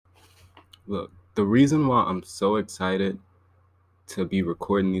Look, the reason why I'm so excited to be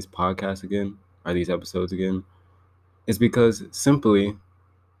recording these podcasts again, or these episodes again, is because simply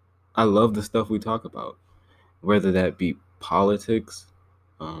I love the stuff we talk about, whether that be politics,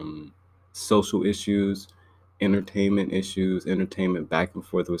 um, social issues, entertainment back and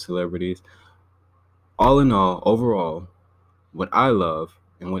forth with celebrities. All in all, overall, what I love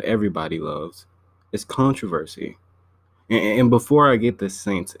and what everybody loves is controversy. And before I get the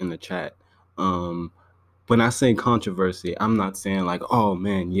saints in the chat, um, when I say controversy, I'm not saying like, oh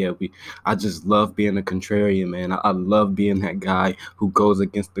man, yeah, I just love being a contrarian, man. I love being that guy who goes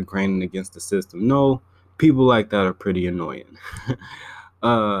against the grain and against the system. No, people like that are pretty annoying.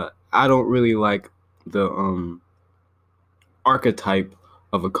 I don't really like the archetype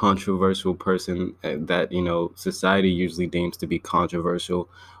of a controversial person that society usually deems to be controversial,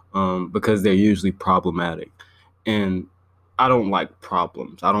 because they're usually problematic, and I don't like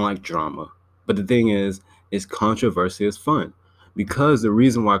problems. I don't like drama. But the thing is controversy is fun, because the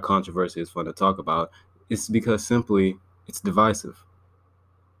reason why controversy is fun to talk about is because simply it's divisive.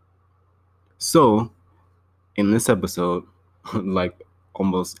 So in this episode, like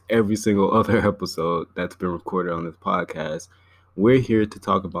almost every single other episode that's been recorded on this podcast, we're here to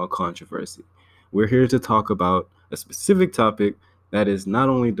talk about controversy. We're here to talk about a specific topic that is not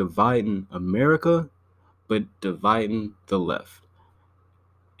only dividing America, but dividing the left.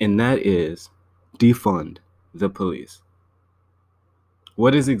 And that is defund the police.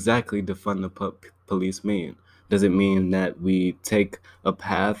 What does exactly defund the police mean? Does it mean that we take a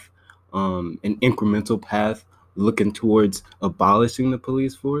path, an incremental path, looking towards abolishing the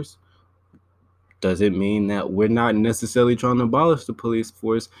police force? Does it mean that we're not necessarily trying to abolish the police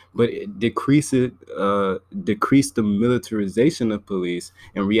force, but decrease the militarization of police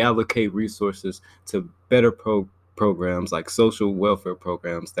and reallocate resources to better programs like social welfare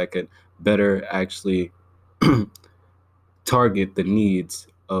programs that could better actually target the needs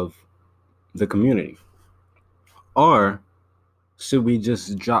of the community? Or should we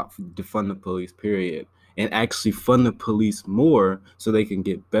just drop defund the police, period, and actually fund the police more so they can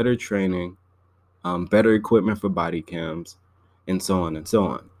get better training, better equipment for body cams, and so on and so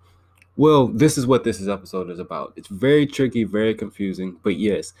on? Well, this is what this episode is about. It's very tricky, very confusing, but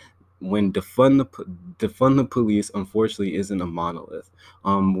yes, when defund the police, unfortunately, isn't a monolith.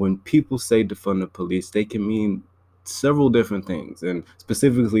 When people say defund the police, they can mean several different things, and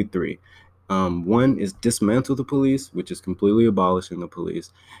specifically three. One is dismantle the police, which is completely abolishing the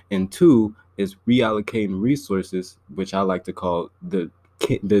police, and two is reallocating resources, which I like to call the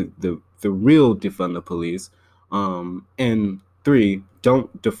real defund the police. And three,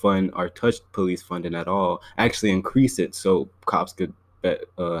 don't defund or touch police funding at all. Actually, increase it so cops could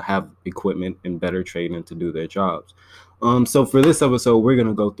have equipment and better training to do their jobs. So for this episode, we're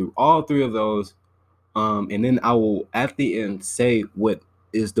gonna go through all three of those, and then I will at the end say what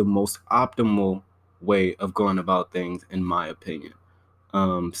is the most optimal way of going about things, in my opinion.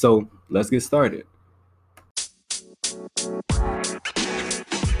 So let's get started.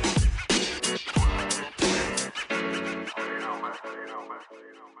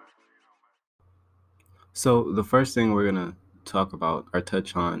 So the first thing we're gonna talk about or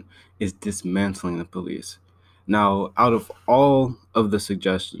touch on is dismantling the police. Now, out of all of the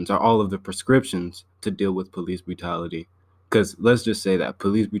suggestions or all of the prescriptions to deal with police brutality, because let's just say that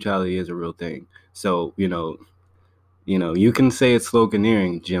police brutality is a real thing. So you can say it's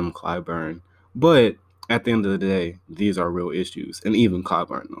sloganeering, Jim Clyburn, but at the end of the day, these are real issues, and even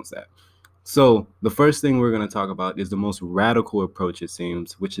Clyburn knows that. So the first thing we're going to talk about is the most radical approach, it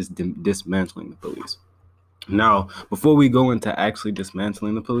seems, which is dismantling the police. Now, before we go into actually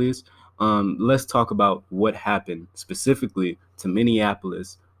dismantling the police, let's talk about what happened specifically to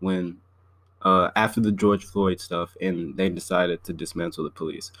Minneapolis when after the George Floyd stuff and they decided to dismantle the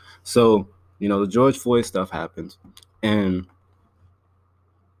police. So, the George Floyd stuff happened, and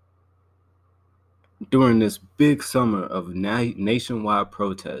during this big summer of nationwide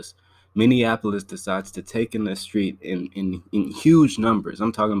protests, Minneapolis decides to take in the street in huge numbers.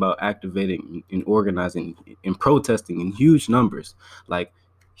 I'm talking about activating and organizing and protesting in huge numbers, like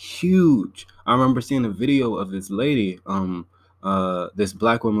huge. I remember seeing a video of this lady, this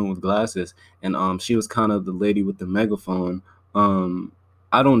black woman with glasses, and she was kind of the lady with the megaphone.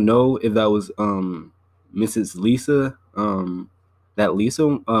 I don't know if that was Mrs. Lisa,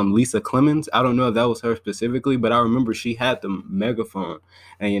 Lisa Clemens. I don't know if that was her specifically, but I remember she had the megaphone,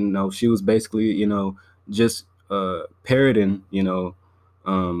 and she was basically just parroting,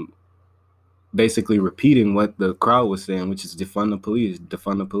 um, basically repeating what the crowd was saying, which is defund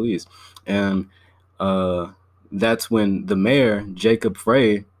the police, and that's when the mayor Jacob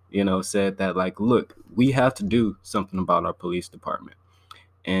Frey said that, like, look, we have to do something about our police department,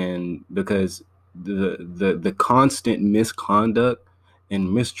 and because the constant misconduct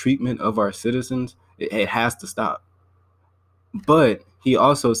and mistreatment of our citizens, it has to stop. But he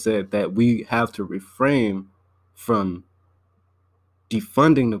also said that we have to refrain from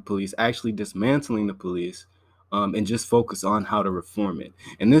defunding the police, actually dismantling the police, and just focus on how to reform it.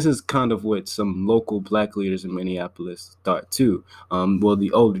 And this is kind of what some local Black leaders in Minneapolis thought too. Well,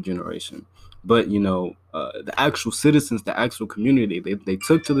 the older generation. But the actual citizens, the actual community, they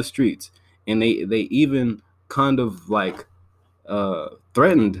took to the streets, and they even kind of like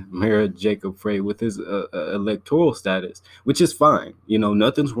threatened Mayor Jacob Frey with his electoral status, which is fine.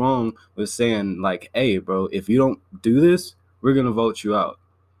 Nothing's wrong with saying, like, hey, bro, if you don't do this, we're gonna vote you out.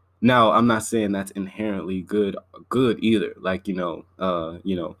 Now, I'm not saying that's inherently good either. Like,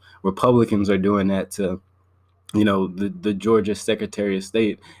 Republicans are doing that to, the Georgia Secretary of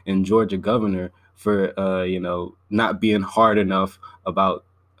State and Georgia governor for, not being hard enough about,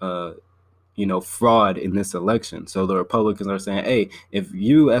 fraud in this election. So the Republicans are saying, hey, if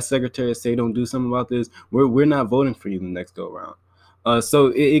you as Secretary of State don't do something about this, we're not voting for you the next go around.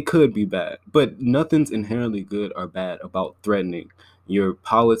 So it could be bad, but nothing's inherently good or bad about threatening your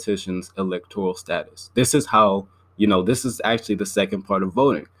politician's electoral status. This is how, this is actually the second part of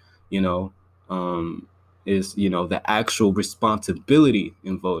voting, you know, um, is, the actual responsibility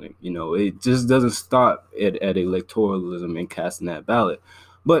in voting. It just doesn't stop at electoralism and casting that ballot.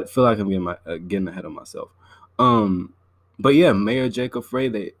 But feel like I'm getting ahead of myself. Um, but yeah, Mayor Jacob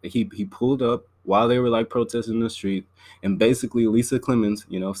Frey, he pulled up while they were like protesting in the street, and basically Lisa Clemons,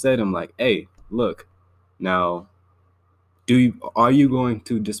 said to him like, "Hey, look, now, are you going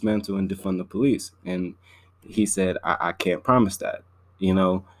to dismantle and defund the police?" And he said, "I can't promise that," you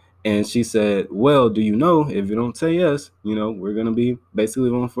know. And she said, "Well, do you know if you don't say yes, we're gonna be basically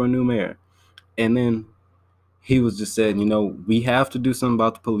voting for a new mayor." And then he was just saying, we have to do something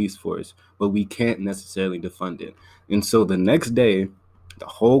about the police force, but we can't necessarily defund it. And so the next day, the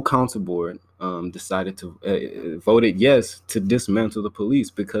whole council board decided to voted yes to dismantle the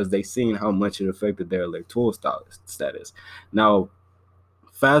police because they seen how much it affected their electoral status. Now,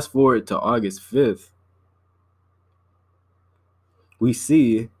 fast forward to August 5th, we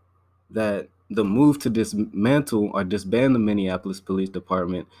see that the move to dismantle or disband the Minneapolis Police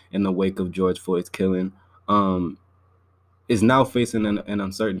Department in the wake of George Floyd's killing is now facing an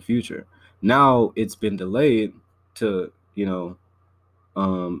uncertain future. Now it's been delayed to,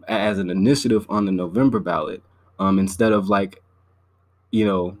 as an initiative on the November ballot, instead of like,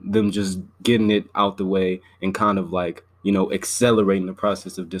 them just getting it out the way and kind of like, accelerating the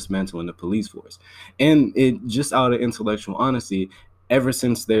process of dismantling the police force. And it just out of intellectual honesty, ever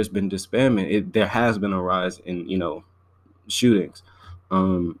since there's been disbandment, there has been a rise in, shootings,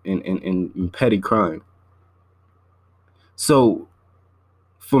 in petty crime. So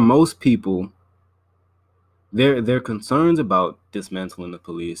for most people, their concerns about dismantling the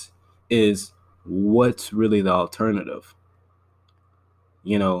police is what's really the alternative.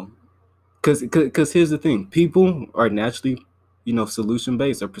 Because here's the thing: people are naturally, solution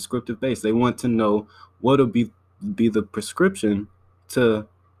based or prescriptive based. They want to know what'll be the prescription to,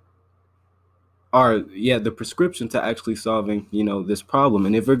 the prescription to actually solving, this problem.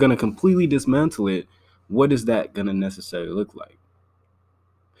 And if we're gonna completely dismantle it, what is that gonna necessarily look like?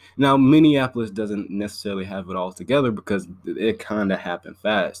 Now, Minneapolis doesn't necessarily have it all together because it kind of happened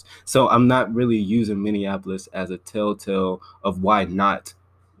fast. So I'm not really using Minneapolis as a telltale of why not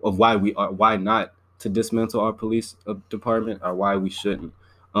to dismantle our police department, or why we shouldn't.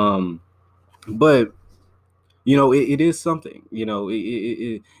 But it is something.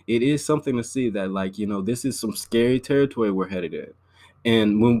 It is something to see that, like, this is some scary territory we're headed in.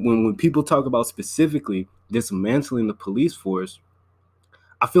 And when people talk about specifically dismantling the police force,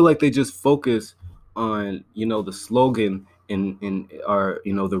 I feel like they just focus on, the slogan and or,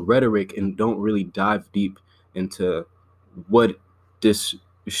 the rhetoric, and don't really dive deep into what this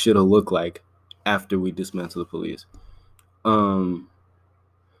should have looked like after we dismantle the police.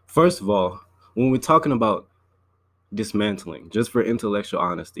 First of all, when we're talking about dismantling, just for intellectual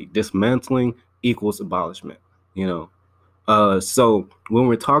honesty, dismantling equals abolishment, so when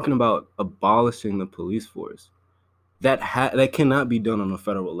we're talking about abolishing the police force, that cannot be done on a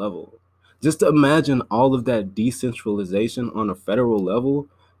federal level. Just imagine all of that decentralization on a federal level,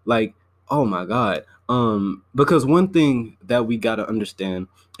 like, oh my God. Because one thing that we got to understand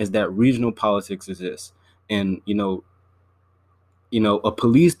is that regional politics exists, and a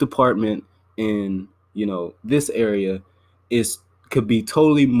police department in this area could be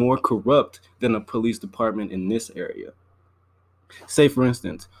totally more corrupt than a police department in this area. Say, for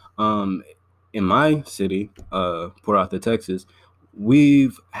instance, um, in my city, Port Arthur, Texas,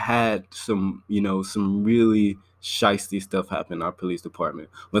 we've had some really shisty stuff happen in our police department.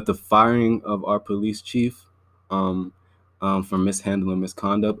 With the firing of our police chief, um, for mishandling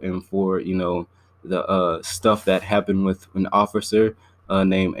misconduct, and for the stuff that happened with an officer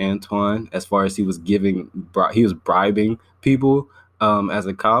named Antoine, as far as he was bribing people as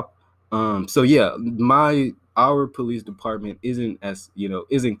a cop. So yeah, our police department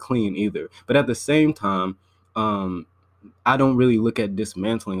isn't clean either. But at the same time, um, I don't really look at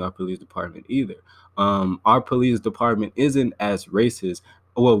dismantling our police department either. Our police department isn't as racist.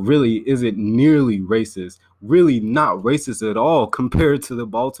 Well, really, isn't nearly racist. Really, not racist at all compared to the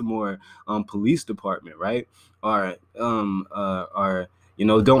Baltimore police department, right? Or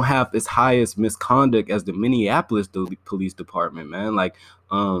don't have as high as misconduct as the Minneapolis police department, man.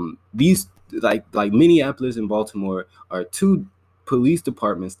 These like Minneapolis and Baltimore are two police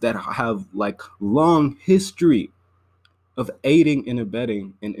departments that have like long history of aiding and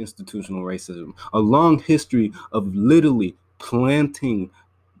abetting in institutional racism, a long history of literally planting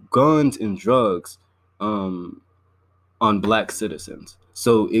guns and drugs um, on black citizens,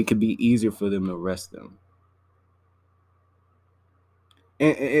 so it could be easier for them to arrest them.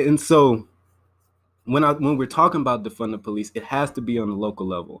 And so when we're talking about defund the police, it has to be on the local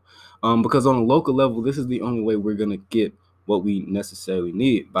level, because on the local level, this is the only way we're gonna get what we necessarily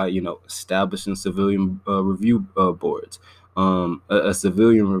need by establishing civilian review boards, a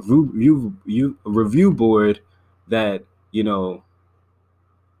civilian review board that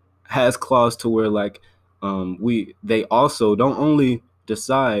has clause to where like they also don't only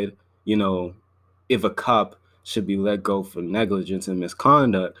decide if a cop should be let go for negligence and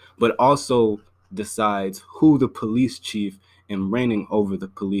misconduct, but also decides who the police chief and reigning over the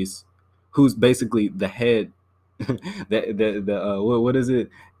police, who's basically the head, the what is it,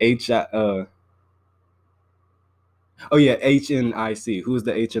 H oh yeah, HNIC, who's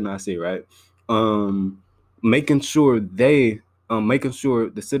the HNIC, right? Um, making sure making sure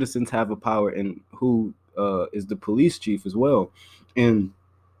the citizens have a power, and who is the police chief as well, and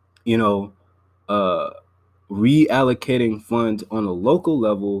you know, uh, reallocating funds on a local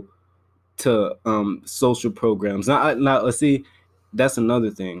level to social programs. Now let's see, that's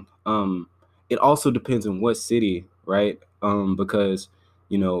another thing. It also depends on what city, right? Because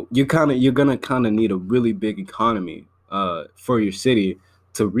you're gonna kind of need a really big economy for your city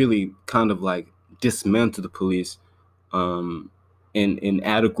to really kind of like dismantle the police, um, and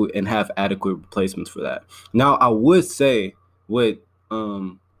have adequate replacements for that. Now, I would say what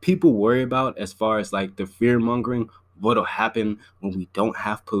people worry about as far as like the fear mongering, what'll happen when we don't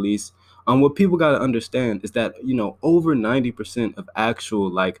have police. What people got to understand is that over 90% of actual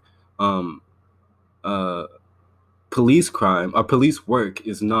like um, uh, police crime or police work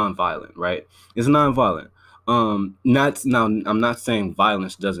is nonviolent, right? It's nonviolent. Not now. I'm not saying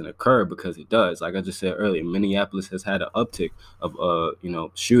violence doesn't occur, because it does. Like I just said earlier, Minneapolis has had an uptick of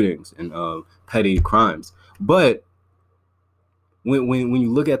shootings and petty crimes. But when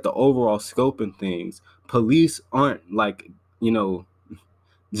you look at the overall scope and things, police aren't like you know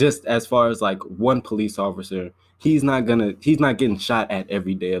just as far as like one police officer, he's not getting shot at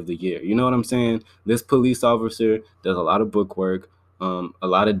every day of the year. You know what I'm saying? This police officer does a lot of book work, a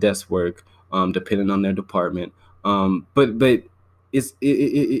lot of desk work, depending on their department. But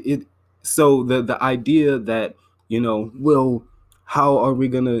it so the idea that well, how are we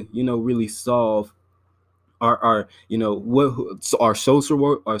gonna really solve our what so our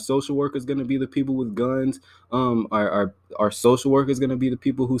social workers going to be the people with guns, our social workers going to be the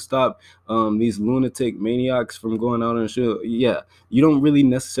people who stop these lunatic maniacs from going out on shit. Yeah, you don't really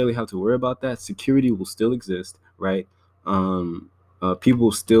necessarily have to worry about that. Security will still exist, right?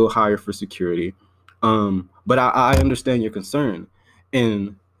 People still hire for security, but I understand your concern.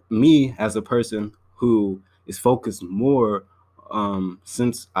 And me as a person who is focused more,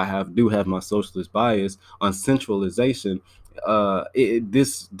 since do have my socialist bias on centralization,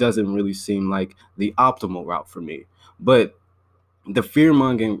 this doesn't really seem like the optimal route for me. But the fear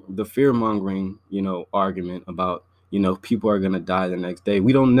mongering, argument about people are gonna die the next day.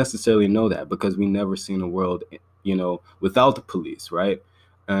 We don't necessarily know that because we never seen a world, without the police, right?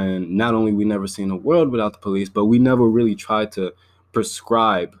 And not only we never seen a world without the police, but we never really tried to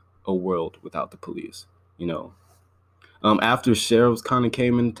prescribe a world without the police. You know, after sheriffs kind of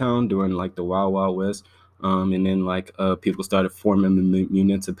came into town during like the Wild Wild West, and then like people started forming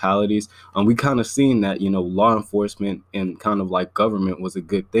municipalities, we kind of seen that law enforcement and kind of like government was a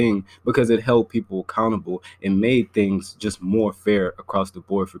good thing because it held people accountable and made things just more fair across the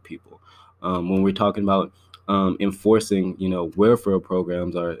board for people. When we're talking about enforcing, welfare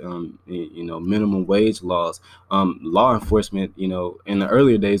programs or, minimum wage laws. Law enforcement, in the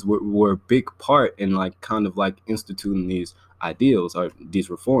earlier days were a big part in like kind of like instituting these ideals or these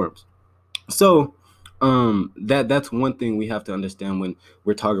reforms. So that's one thing we have to understand when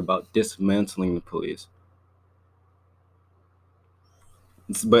we're talking about dismantling the police.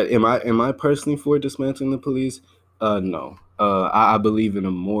 But am I personally for dismantling the police? No. I believe in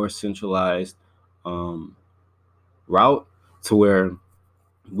a more centralized um, route to where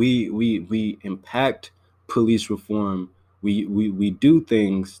we impact police reform. We do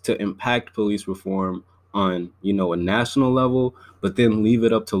things to impact police reform on a national level, but then leave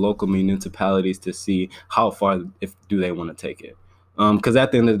it up to local municipalities to see how far if do they want to take it. Because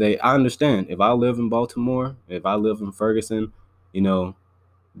at the end of the day, I understand if I live in Baltimore, if I live in Ferguson, you know,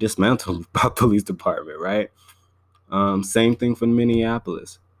 dismantle my police department, right? Same thing for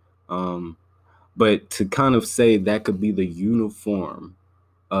Minneapolis. Um, but to kind of say that could be the uniform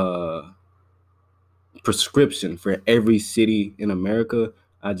uh, prescription for every city in America,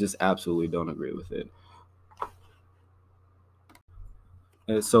 I just absolutely don't agree with it.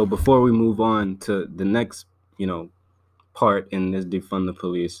 And so before we move on to the next, you know, part in this defund the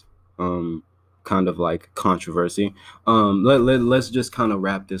police kind of like controversy, let's just kind of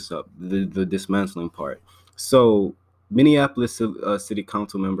wrap this up, the dismantling part. So Minneapolis city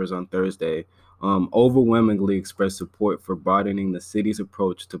council members on Thursday overwhelmingly expressed support for broadening the city's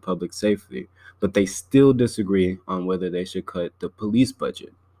approach to public safety, but they still disagree on whether they should cut the police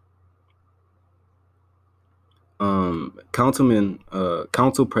budget.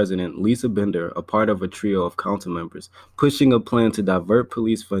 Council President Lisa Bender, a part of a trio of council members pushing a plan to divert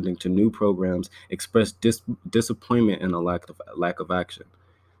police funding to new programs, expressed disappointment in a lack of action.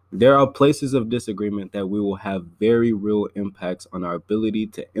 There are places of disagreement that we will have very real impacts on our ability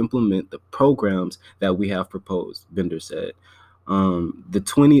to implement the programs that we have proposed, Bender said.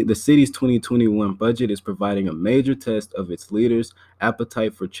 The city's 2021 budget is providing a major test of its leaders'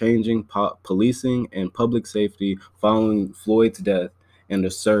 appetite for changing policing and public safety following Floyd's death and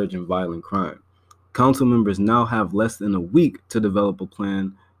the surge in violent crime. Council members now have less than a week to develop a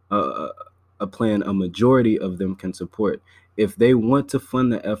plan a majority of them can support. If they want to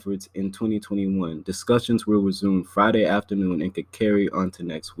fund the efforts in 2021, discussions will resume Friday afternoon and could carry on to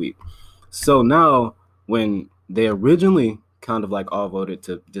next week. So now, when they originally kind of like all voted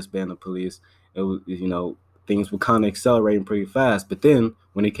to disband the police, it was, things were kind of accelerating pretty fast. But then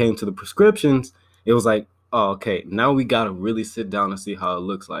when it came to the prescriptions, it was like, oh, okay, now we got to really sit down and see how it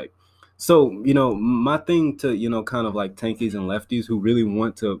looks like. So, my thing to, kind of like tankies and lefties who really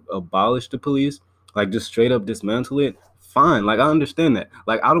want to abolish the police, like just straight up dismantle it, fine. Like I understand that.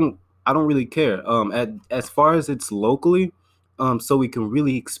 Like I don't really care. As far as it's locally, so we can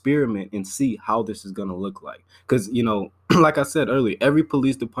really experiment and see how this is gonna look like. Because like I said earlier, every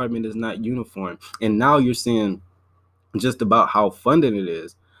police department is not uniform, and now you're seeing just about how funded it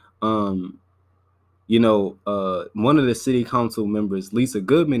is. One of the city council members, Lisa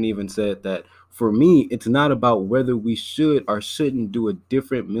Goodman, even said that for me, it's not about whether we should or shouldn't do a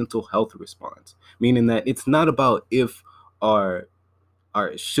different mental health response, meaning that it's not about if or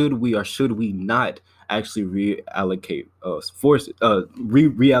should we or should we not actually reallocate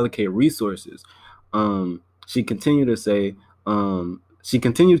reallocate resources. She continued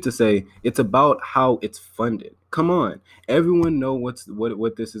to say, it's about how it's funded. Come on, everyone know what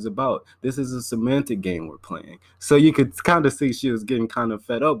this is about. This is a semantic game we're playing. So you could kind of see she was getting kind of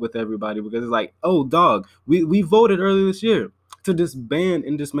fed up with everybody because it's like, oh dog, we voted earlier this year to disband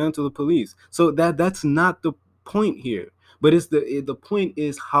and dismantle the police. So that's not the point here. But it's the point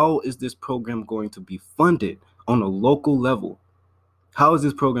is, how is this program going to be funded on a local level? How is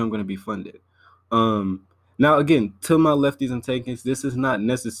this program going to be funded? Now, again, to my lefties and takings, this is not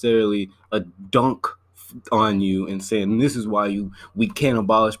necessarily a dunk on you and saying this is why we can't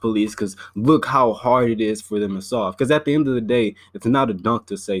abolish police because look how hard it is for them to solve. Because at the end of the day, it's not a dunk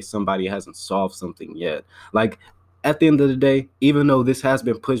to say somebody hasn't solved something yet. Like, at the end of the day, even though this has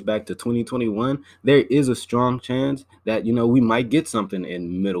been pushed back to 2021, there is a strong chance that, we might get something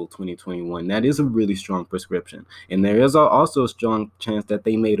in middle 2021. That is a really strong prescription. And there is also a strong chance that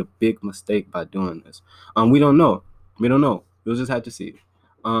they made a big mistake by doing this. We don't know. We don't know. We'll just have to see.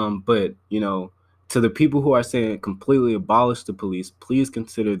 But, to the people who are saying completely abolish the police, please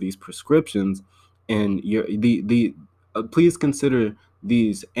consider these prescriptions and please consider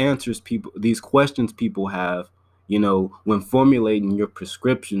these questions people have, when formulating your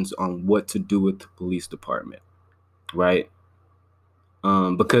prescriptions on what to do with the police department, right?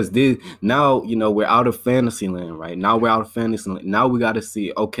 Because now, we're out of fantasy land, right? Now we're out of fantasy land. Now we got to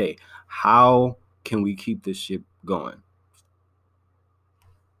see, okay, how can we keep this ship going?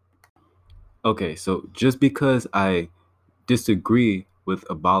 Okay, so just because I disagree with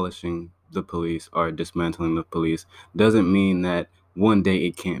abolishing the police or dismantling the police doesn't mean that one day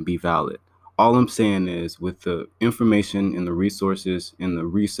it can't be valid. All I'm saying is, with the information and the resources and the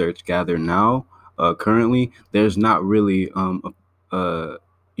research gathered now, currently, there's not really,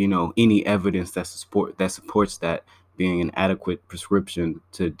 any evidence that supports that being an adequate prescription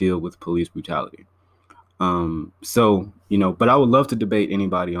to deal with police brutality. But I would love to debate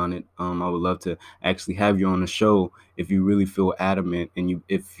anybody on it. I would love to actually have you on the show if you really feel adamant and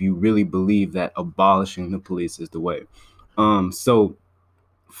if you really believe that abolishing the police is the way. So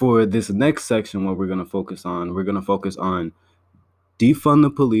for this next section, what we're going to focus on, defund the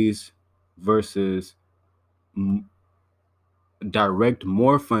police versus direct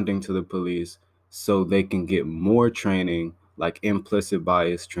more funding to the police so they can get more training, like implicit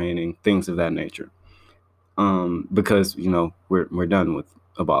bias training, things of that nature. Because we're done with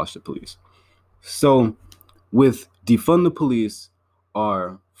abolish the police. So with defund the police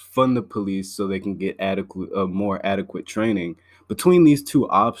or fund the police so they can get more adequate training, between these two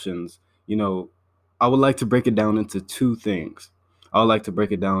options, I would like to break it down into two things. I would like to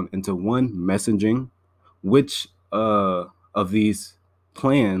break it down into one, messaging, which of these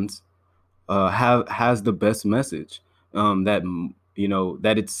plans has the best message,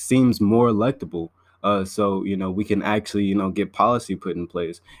 that it seems more electable, so we can actually get policy put in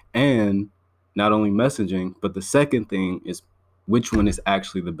place. And not only messaging, but the second thing is which one is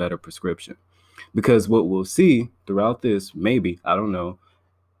actually the better prescription, because what we'll see throughout this, maybe, I don't know,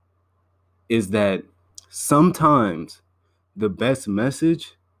 is that sometimes the best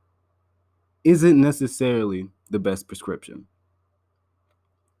message isn't necessarily the best prescription.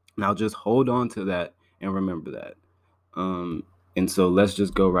 Now just hold on to that and remember that. And so let's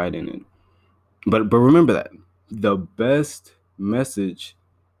just go right in it. But remember that the best message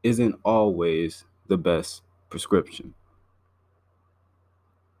isn't always the best prescription.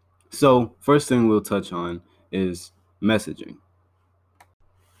 So first thing we'll touch on is messaging.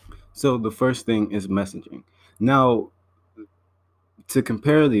 So the first thing is messaging. Now, to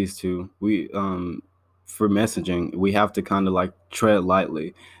compare these two, we for messaging, we have to kind of like tread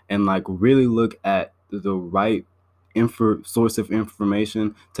lightly and like really look at the right source of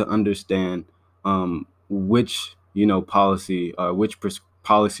information to understand which policy which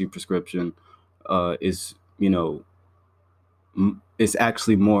policy prescription is is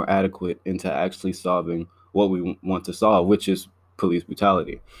actually more adequate into actually solving what we want to solve, which is police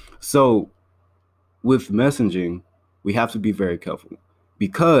brutality. So with messaging, we have to be very careful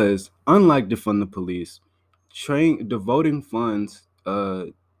because, unlike defund the police, devoting funds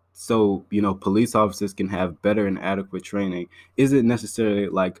so police officers can have better and adequate training isn't necessarily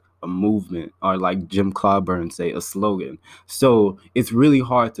like a movement, or like Jim Clyburn say, a slogan. So it's really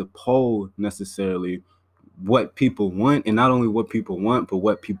hard to poll necessarily what people want, and not only what people want, but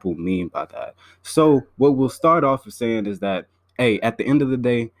what people mean by that. So what we'll start off with saying is that, hey, at the end of the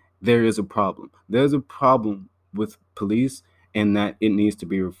day, there is a problem. There's a problem with police, and that it needs to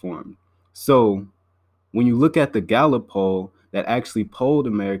be reformed. So when you look at the Gallup poll that actually polled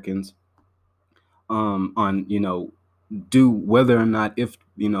Americans on do whether or not if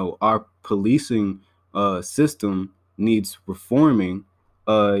our policing system needs reforming,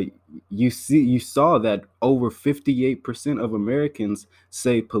 you saw that over 58% of Americans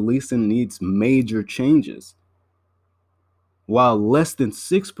say policing needs major changes, while less than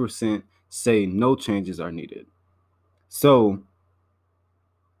 6% say no changes are needed. So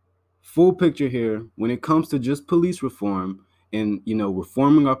full picture here, when it comes to just police reform and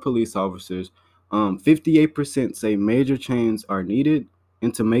reforming our police officers, 58% say major changes are needed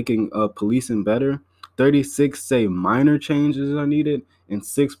into making policing better. 36 say minor changes are needed, and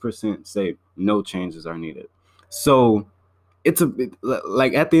 6% say no changes are needed. So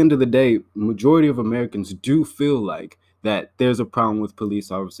like at the end of the day, majority of Americans do feel like that there's a problem with police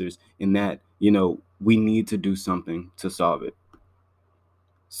officers, and that we need to do something to solve it.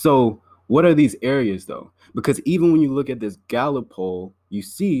 So what are these areas though? Because even when you look at this Gallup poll, you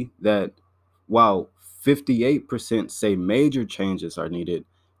see that while 58% say major changes are needed,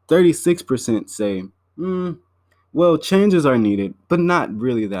 36% say, well, changes are needed, but not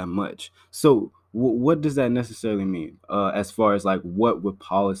really that much. So what does that necessarily mean as far as like what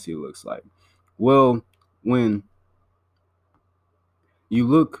policy looks like? Well, when you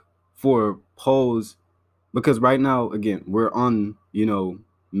look for polls, because right now, again, we're on,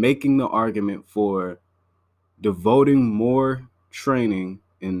 making the argument for devoting more training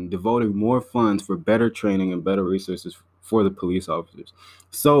and devoting more funds for better training and better resources for the police officers.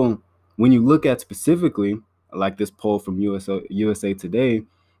 So when you look at specifically like this poll from USA Today,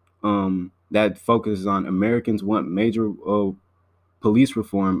 that focuses on Americans want major police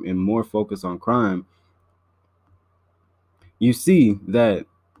reform and more focus on crime, you see that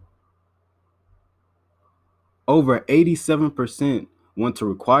over 87% want to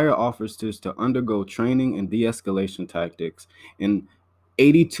require officers to undergo training in de-escalation tactics, and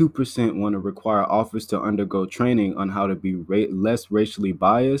 82% want to require officers to undergo training on how to be less racially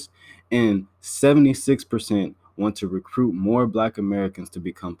biased, and 76% want to recruit more Black Americans to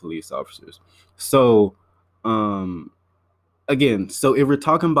become police officers. So, again, so if we're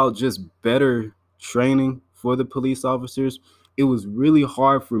talking about just better training for the police officers, it was really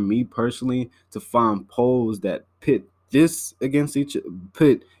hard for me personally to find polls that pit this against each,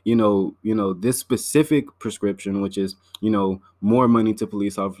 put this specific prescription, which is more money to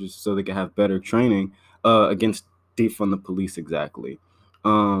police officers so they can have better training, against defund the police. Exactly.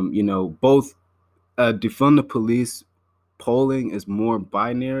 Both defund the police polling is more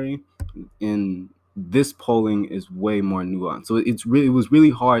binary, and this polling is way more nuanced. So it was really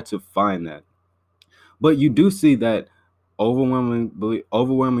hard to find that. But you do see that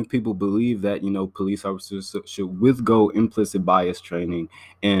overwhelming people believe that police officers should withgo implicit bias training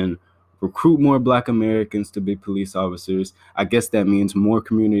and recruit more Black Americans to be police officers. I guess that means more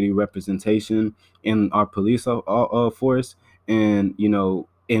community representation in our police force, and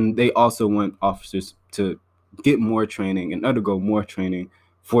and they also want officers to get more training and undergo more training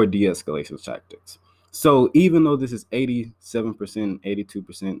for de-escalation tactics. So even though this is 87%,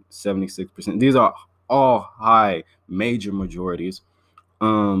 82%, 76%, these are all high major majorities.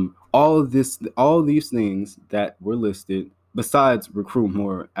 All these things that were listed, besides recruit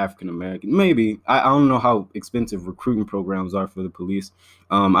more African American, maybe I don't know how expensive recruiting programs are for the police.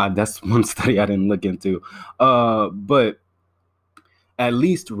 That's one study I didn't look into. But at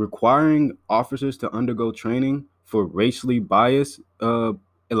least requiring officers to undergo training for racially biased,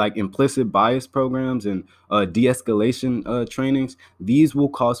 like implicit bias programs and de-escalation trainings, these will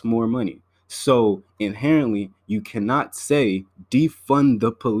cost more money. So inherently, you cannot say defund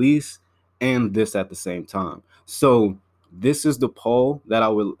the police and this at the same time. So this is the poll that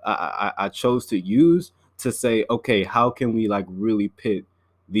I chose to use to say, okay, how can we like really pit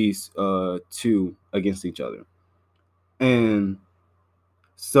these two against each other? And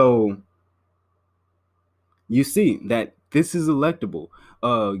so you see that this is electable.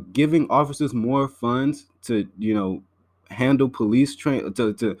 Giving officers more funds to handle police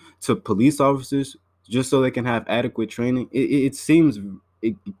to police officers just so they can have adequate training. It seems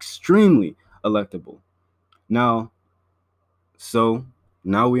extremely electable. Now, so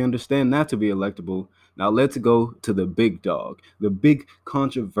now we understand that to be electable. Now let's go to the big dog, the big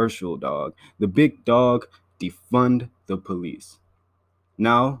controversial dog, the big dog, defund the police.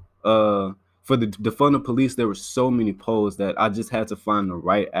 Now, for the defund the police, there were so many polls that I just had to find the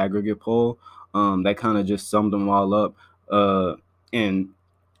right aggregate poll that kind of just summed them all up. And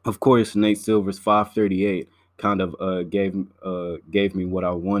of course, Nate Silver's 538 kind of gave me what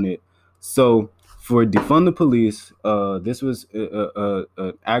I wanted. So for defund the police, this was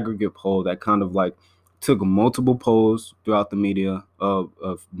an aggregate poll that kind of like took multiple polls throughout the media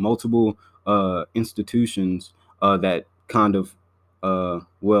of multiple institutions that kind of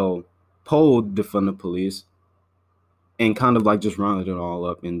polled defund the police and kind of like just rounded it all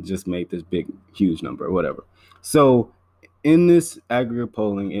up and just made this big, huge number or whatever. So in this aggregate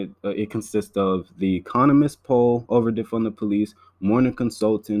polling, it consists of the Economist poll over defund the police, Morning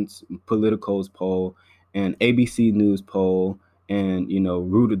Consultants, Politico's poll, and ABC News poll, and the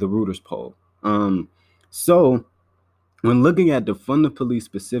Reuters poll. So when looking at defund the police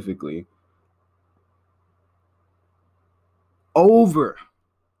specifically, over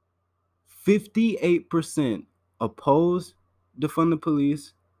 58% oppose defund the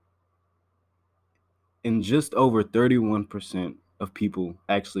police, and just over 31% of people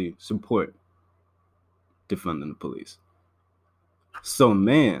actually support defunding the police. So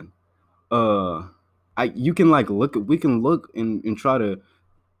man, we can look and try to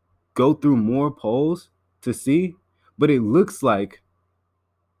go through more polls to see, but it looks like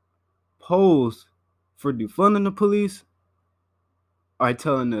polls for defunding the police are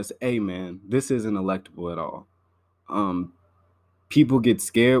telling us, hey man, this isn't electable at all. People get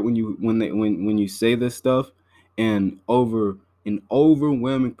scared when you say this stuff, and an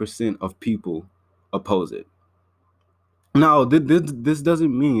overwhelming percent of people oppose it. Now, this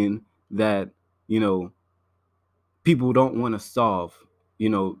doesn't mean that people don't want to solve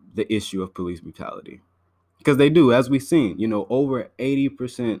the issue of police brutality, because they do, as we've seen. Over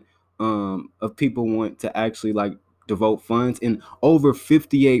 80% of people want to actually like devote funds, and over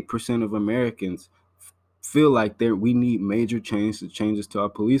 58% of Americans feel like we need major changes to our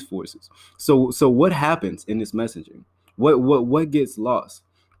police forces. So what happens in this messaging? What gets lost?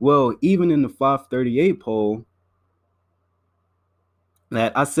 Well, even in the 538 poll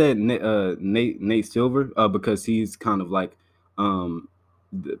that I said, Nate Silver, because he's kind of like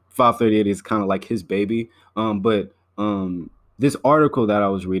 538 is kind of like his baby. But this article that I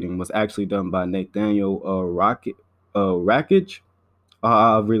was reading was actually done by Nathaniel Rackage.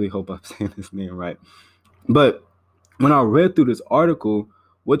 I really hope I'm saying his name right. But when I read through this article,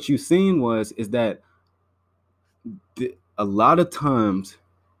 what you seen is that a lot of times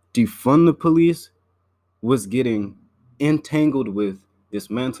defund the police was getting entangled with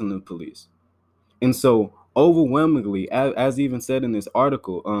dismantling the police. And so overwhelmingly, as even said in this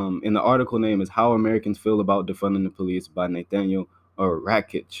article, and the article name is How Americans Feel About Defunding the Police by Nathaniel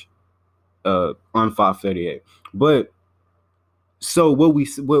Rackage on 538. But so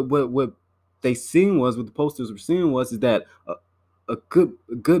what they seen what the posters were seeing is that a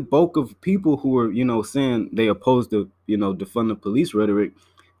good bulk of people who were, saying they opposed the, defund the police rhetoric,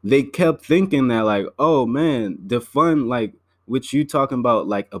 they kept thinking that like, oh man, defund, like, which you talking about,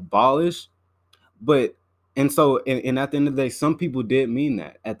 like, abolish. But and so and at the end of the day, some people did mean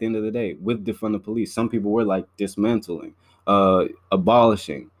that. At the end of the day, with defund the police, some people were like dismantling,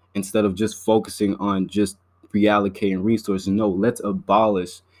 abolishing, instead of just focusing on just reallocating resources. No, let's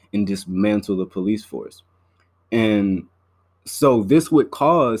abolish and dismantle the police force. And so this would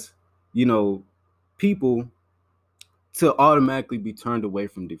cause, people to automatically be turned away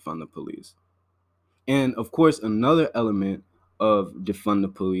from defund the police. And of course, another element of defund the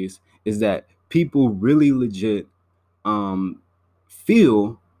police is that people really legit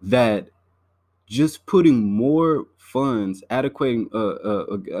feel that just putting more funds, I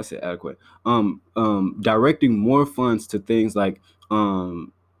said adequate, directing more funds to things like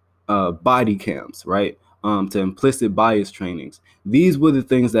body cams, right? To implicit bias trainings. These were the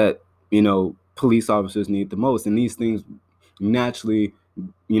things that, police officers need the most. And these things naturally,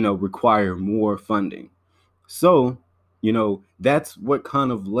 require more funding. So, that's what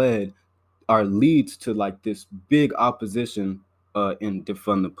kind of leads to like this big opposition in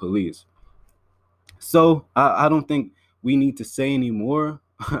defund the police. So I don't think we need to say any more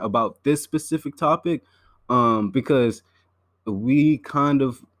about this specific topic, because we kind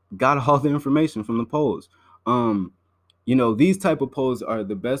of got all the information from the polls. These type of polls are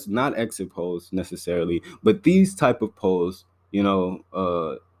the best, not exit polls necessarily, but these type of polls,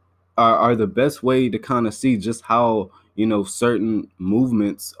 are the best way to kind of see just how, certain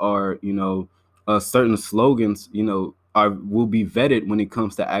movements are, certain slogans, will be vetted when it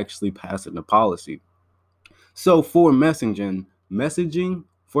comes to actually passing the policy. So for messaging,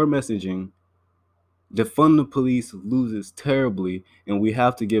 defund the police loses terribly, and we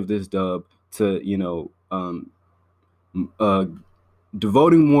have to give this dub to,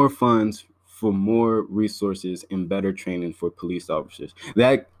 devoting more funds for more resources and better training for police officers.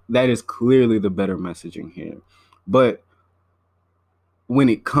 That is clearly the better messaging here. But when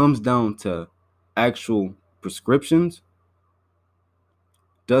it comes down to actual prescriptions,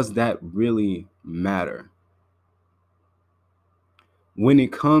 does that really matter? When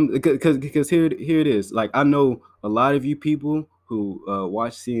it comes, because here it is. Like, I know a lot of you people who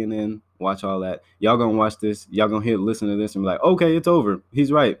watch CNN, watch all that. Y'all gonna watch this. Y'all gonna listen to this and be like, okay, it's over.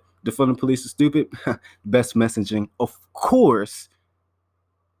 He's right. Defunding police is stupid. Best messaging, of course,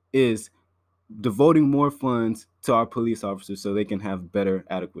 is devoting more funds to our police officers so they can have better,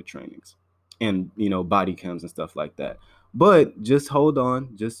 adequate trainings and, body cams and stuff like that. But just hold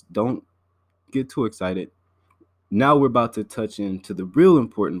on. Just don't get too excited. Now we're about to touch into the real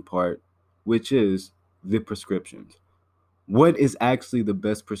important part, which is the prescriptions. What is actually the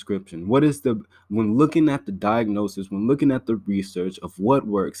best prescription? When looking at the diagnosis, when looking at the research of what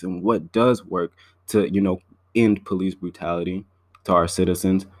works and what does work to, end police brutality to our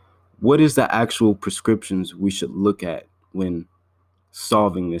citizens, what is the actual prescriptions we should look at when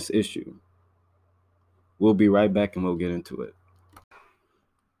solving this issue? We'll be right back and we'll get into it.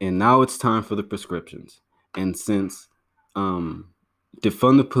 And now it's time for the prescriptions. And since defund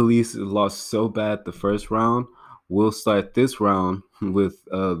the police lost so bad the first round, we'll start this round with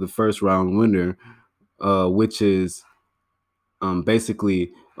the first round winner, which is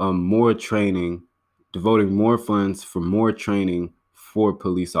basically more training, devoting more funds for more training for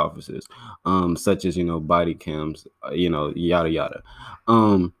police officers, such as, body cams, yada yada.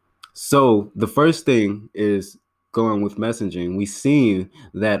 So the first thing is going with messaging. We've seen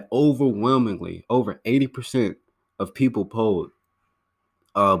that overwhelmingly, over 80% of people polled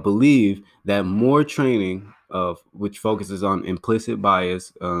believe that more training of which focuses on implicit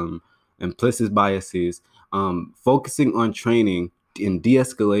biases, focusing on training in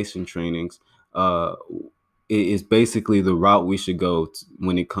de-escalation trainings uh, is basically the route we should go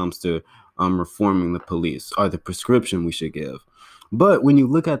when it comes to reforming the police, or the prescription we should give. But when you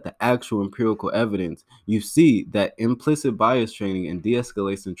look at the actual empirical evidence, you see that implicit bias training and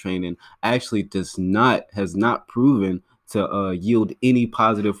de-escalation training actually has not proven to yield any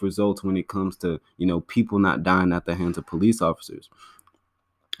positive results when it comes to people not dying at the hands of police officers.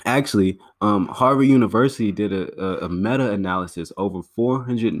 Actually, Harvard University did a meta-analysis over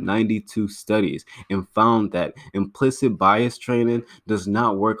 492 studies and found that implicit bias training does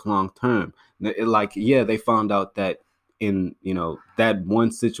not work long term. They found out that in that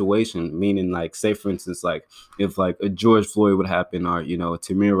one situation, meaning like, say for instance, like if like a George Floyd would happen, or a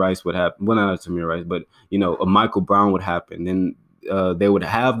Tamir Rice would happen, well, not a Tamir Rice, but a Michael Brown would happen, then they would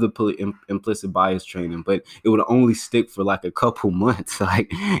have the implicit bias training, but it would only stick for like a couple months. Like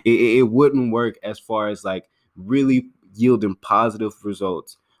it wouldn't work as far as like really yielding positive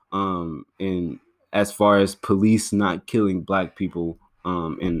results. And as far as police not killing Black people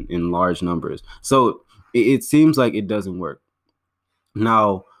in large numbers, so it seems like it doesn't work.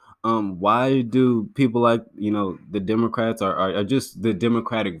 Now, why do people like the Democrats, are just the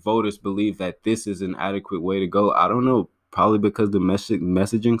Democratic voters, believe that this is an adequate way to go? I don't know. Probably because the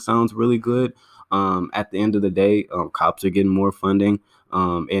messaging sounds really good. At the end of the day, cops are getting more funding,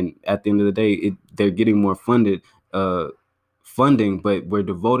 and at the end of the day, they're getting more funding, but we're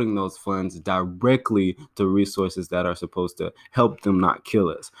devoting those funds directly to resources that are supposed to help them not kill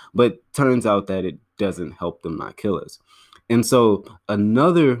us. But turns out that it doesn't help them not kill us. And so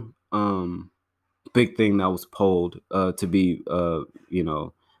another big thing that was polled to be,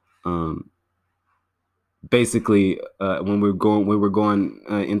 basically when we were going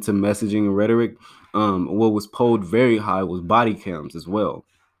into messaging and rhetoric, what was polled very high was body cams as well.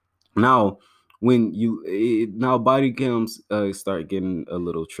 Now, now body cams start getting a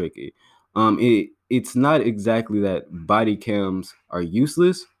little tricky. It's not exactly that body cams are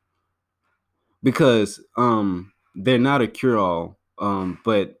useless, because they're not a cure-all.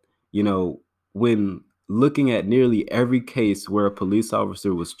 But when looking at nearly every case where a police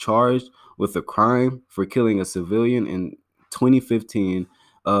officer was charged with a crime for killing a civilian in 2015,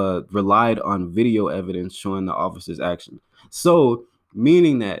 relied on video evidence showing the officer's action. So,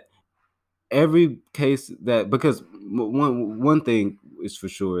 meaning that every case that, because one thing is for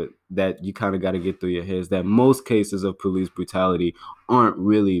sure that you kind of got to get through your head, is that most cases of police brutality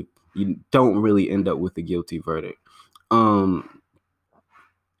you don't really end up with a guilty verdict.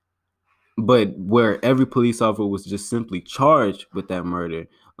 But where every police officer was just simply charged with that murder,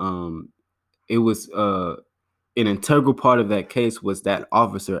 it was an integral part of that case was that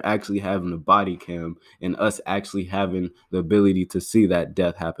officer actually having a body cam and us actually having the ability to see that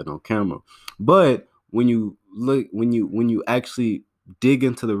death happen on camera. But when you actually dig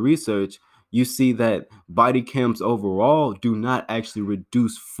into the research, you see that body cams overall do not actually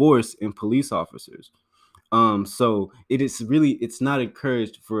reduce force in police officers. So it's not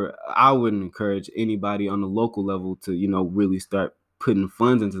encouraged for, I wouldn't encourage anybody on the local level to, really start putting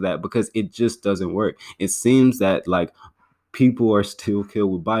funds into that, because it just doesn't work. It seems that like people are still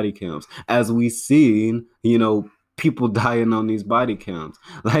killed with body cams, as we seen, people dying on these body cams.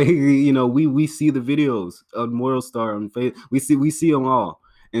 Like, we see the videos of Mortal Star on Facebook. We see them all.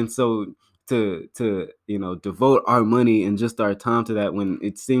 And so to devote our money and just our time to that, when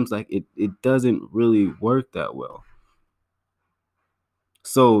it seems like it doesn't really work that well.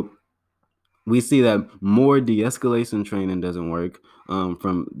 So we see that more de-escalation training doesn't work.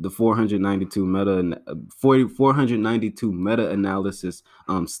 From the 492 meta-analysis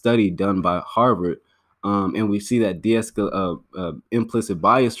study done by Harvard, and we see that implicit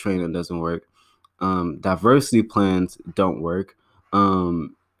bias training doesn't work. Diversity plans don't work.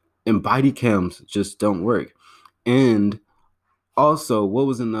 And body cams just don't work. And also, what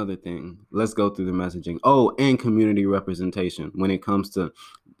was another thing? Let's go through the messaging. Oh, and community representation when it comes to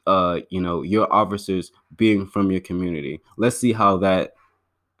your officers being from your community. Let's see how the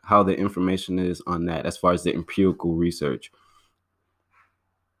information is on that as far as the empirical research.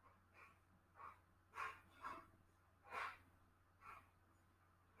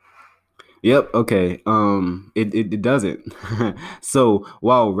 Yep. Okay. It doesn't. So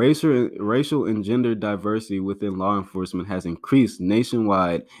while racial and gender diversity within law enforcement has increased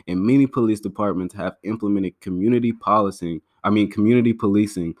nationwide, and many police departments have implemented community policing.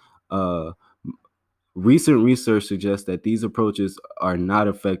 Uh, Recent research suggests that these approaches are not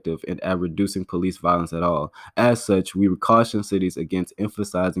effective at reducing police violence at all. As such, we caution cities against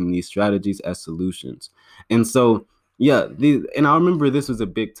emphasizing these strategies as solutions. And so, yeah, and I remember this was a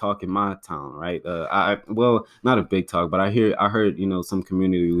big talk in my town, right? Well, not a big talk, but I heard, some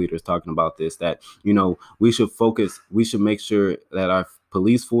community leaders talking about this, that, we should make sure that our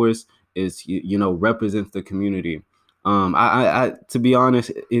police force is, represents the community. To be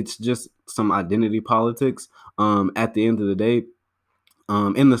honest, it's just some identity politics. At the end of the day,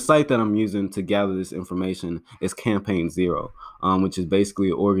 and the site that I'm using to gather this information is Campaign Zero, which is basically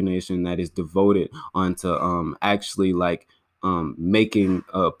an organization that is devoted onto actually like making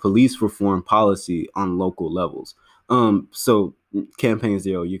police reform policy on local levels. So Campaign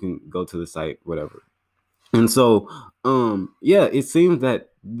Zero, you can go to the site, whatever. And so, yeah, it seems that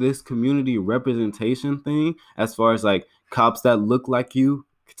this community representation thing, as far as like cops that look like you,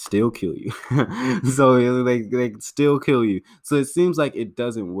 could still kill you. So they could still kill you. So it seems like it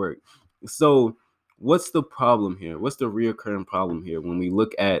doesn't work. So what's the problem here? What's the reoccurring problem here when we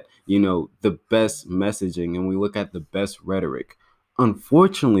look at, the best messaging and we look at the best rhetoric?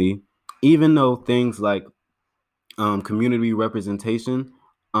 Unfortunately, even though things like community representation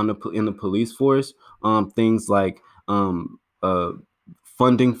in the police force, things like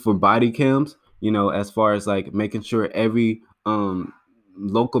funding for body cams, as far as like making sure every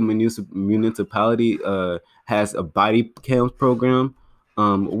local municipality has a body cams program.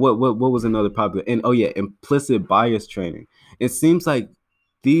 What was another popular? And oh yeah, implicit bias training. It seems like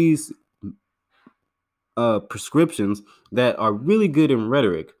these prescriptions that are really good in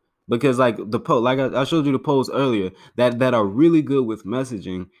rhetoric, because like like I showed you the polls earlier that are really good with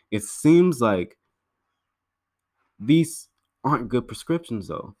messaging. It seems like these aren't good prescriptions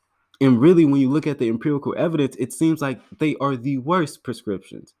though, and really when you look at the empirical evidence, it seems like they are the worst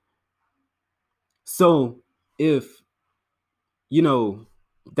prescriptions. So if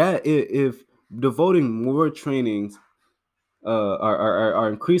that if devoting more trainings are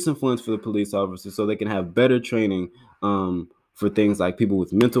increased influence for the police officers, so they can have better training for things like people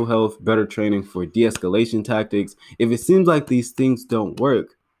with mental health, better training for de-escalation tactics. If it seems like these things don't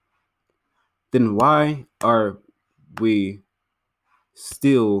work, then why are we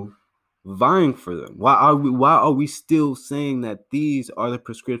still vying for them? Why are we still saying that these are the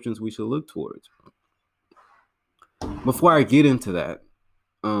prescriptions we should look towards? Before I get into that,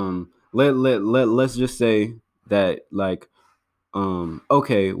 let's just say that like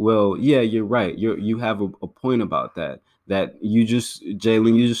okay, well, yeah, you're right. You have a point about that. That you just,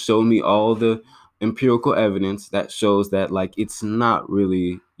 Jalen, you just showed me all the empirical evidence that shows that like it's not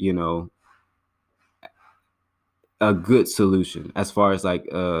really, a good solution as far as like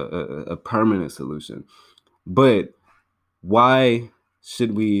a permanent solution. But why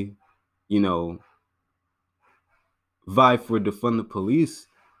should we, you know, vie for defund the police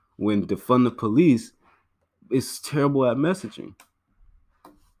when defund the police is terrible at messaging?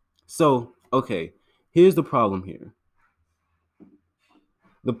 So, okay, here's the problem here.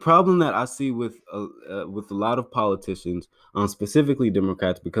 The problem that I see with a lot of politicians, specifically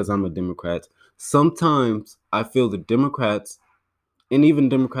Democrats, because I'm a Democrat, sometimes I feel the Democrats and even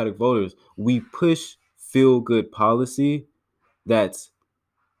Democratic voters, we push feel good policy that's,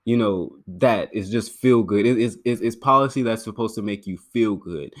 that is just feel good. It's policy that's supposed to make you feel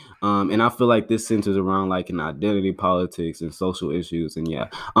good. And I feel like this centers around like an identity politics and social issues. And yeah,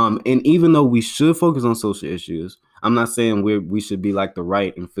 and even though we should focus on social issues, I'm not saying we should be like the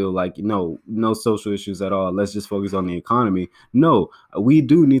right and feel like, no social issues at all. Let's just focus on the economy. No, we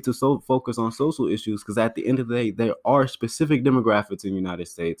do need to focus on social issues, because at the end of the day, there are specific demographics in the United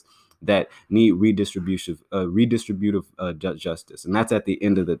States that need redistributive justice, and that's at the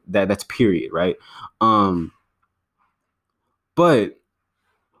end of that's period, right? But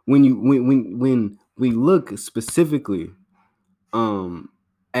when we look specifically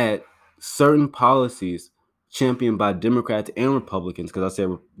at certain policies championed by Democrats and Republicans, because I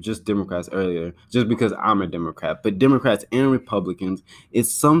said just Democrats earlier, just because I'm a Democrat, but Democrats and Republicans, it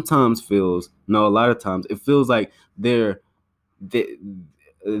sometimes feels, no, a lot of times it feels like they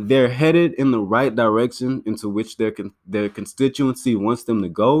they're headed in the right direction into which their constituency wants them to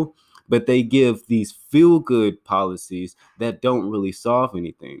go, but they give these feel-good policies that don't really solve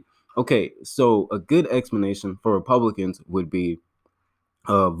anything. Okay, so a good explanation for Republicans would be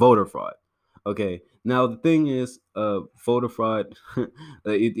voter fraud. Okay, now the thing is, voter fraud,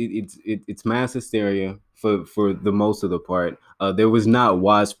 it's mass hysteria for the most of the part. There was not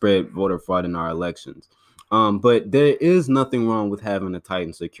widespread voter fraud in our elections. But there is nothing wrong with having a tight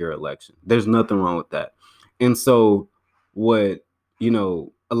and secure election. There's nothing wrong with that. And so, what a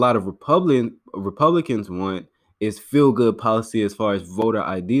lot of Republicans want is feel good policy as far as voter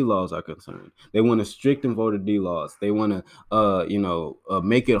ID laws are concerned. They want to strengthen voter ID laws. They want to,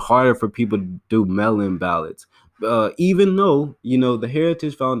 make it harder for people to do mail-in ballots. Even though, the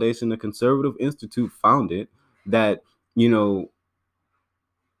Heritage Foundation, the Conservative Institute, found it that,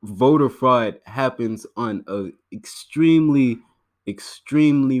 voter fraud happens on a extremely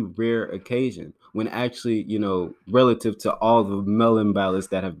rare occasion when actually, relative to all the mail-in ballots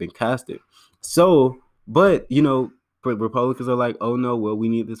that have been casted. So, but, Republicans are like, oh no, well, we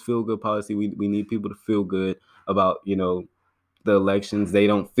need this feel good policy. We need people to feel good about, the elections. They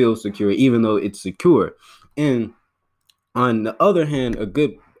don't feel secure, even though it's secure. And on the other hand, a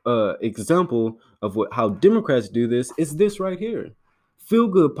good example of how Democrats do this is this right here: feel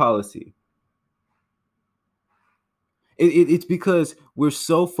good policy. It's because we're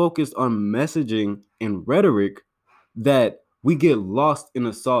so focused on messaging and rhetoric that we get lost in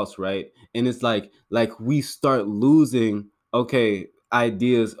the sauce, right? And it's like we start losing, okay,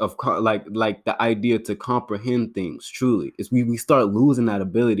 ideas of like the idea to comprehend things truly. It's we start losing that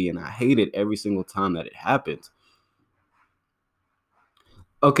ability, and I hate it every single time that it happens.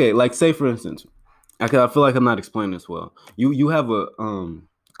 Okay, like say for instance, I feel like I'm not explaining this well. You have a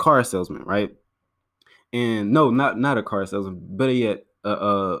car salesman, right? And no, not a car salesman, better yet,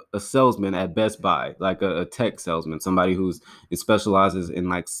 a salesman at Best Buy, like a tech salesman, somebody who's it specializes in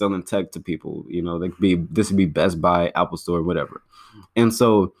like selling tech to people. They could be this would be Best Buy, Apple Store, whatever. And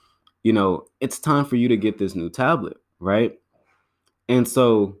so, it's time for you to get this new tablet, right? And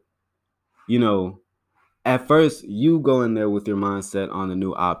so, you know, at first you go in there with your mindset on the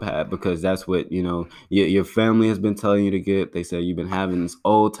new iPad because that's what your family has been telling you to get. They said you've been having this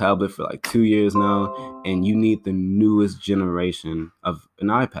old tablet for like 2 years now, and you need the newest generation of an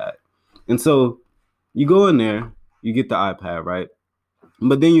iPad. And so you go in there, you get the iPad, right?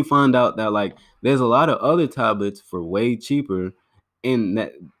 But then you find out that like there's a lot of other tablets for way cheaper,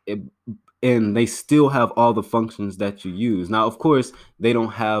 and and they still have all the functions that you use. Now, of course, they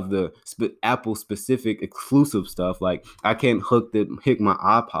don't have the Apple specific exclusive stuff. Like I can't hook my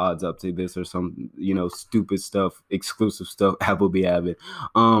iPods up to this or some stupid stuff, exclusive stuff Apple be having.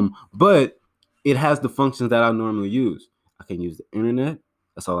 But it has the functions that I normally use. I can use the internet.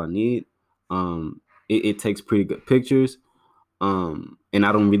 That's all I need. It takes pretty good pictures. And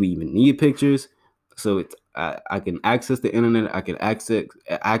I don't really even need pictures. So I can access the internet. I can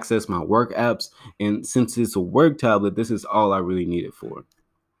access my work apps. And since it's a work tablet, this is all I really need it for.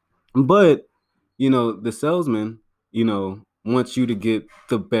 But the salesman, wants you to get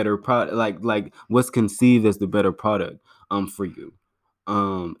the better product, like what's conceived as the better product for you.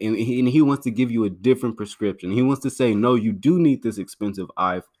 And he wants to give you a different prescription. He wants to say, no, you do need this expensive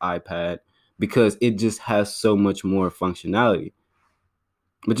iPad because it just has so much more functionality.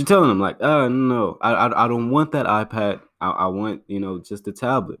 But you're telling them like, oh no, I don't want that iPad. I want just a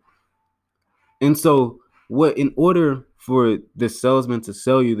tablet. And so, what in order for the salesman to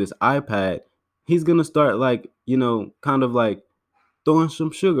sell you this iPad, he's gonna start like kind of like throwing some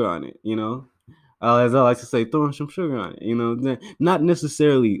sugar on it. As I like to say, throwing some sugar on it. Not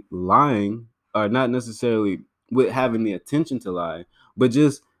necessarily lying or not necessarily with having the intention to lie, but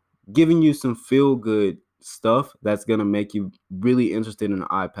just giving you some feel good stuff that's gonna make you really interested in an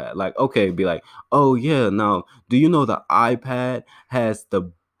iPad. Like, okay, be like, oh yeah, now do you know the iPad has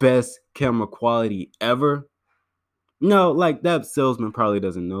the best camera quality ever? No, like that salesman probably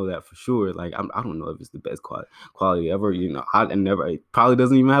doesn't know that for sure. Like, I don't know if it's the best quality ever. I never. It probably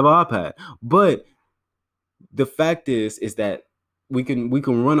doesn't even have an iPad. But the fact is that we can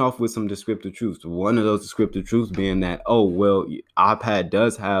run off with some descriptive truths. One of those descriptive truths being that, oh well, iPad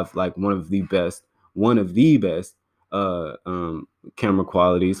does have like one of the best camera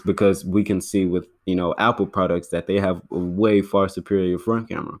qualities, because we can see with Apple products that they have a way far superior front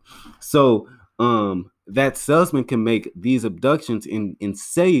camera. So that salesman can make these abductions and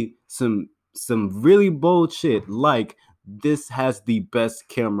say some really bold shit like this has the best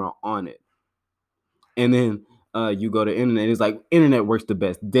camera on it. And then you go to internet, it's like internet works the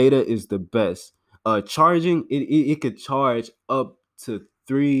best, data is the best, charging it could charge up to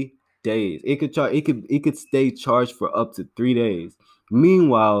 3 days. It could stay charged for up to 3 days.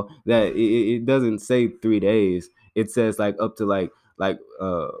 Meanwhile, that it doesn't say 3 days, it says like up to like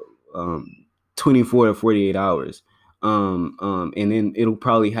um 24 to 48 hours. And then it'll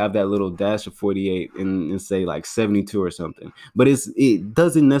probably have that little dash of 48 and say like 72 or something. But it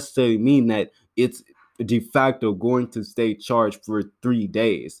doesn't necessarily mean that it's de facto going to stay charged for 3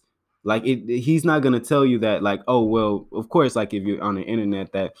 days. Like he's not gonna tell you that, like, oh well, of course, like if you're on the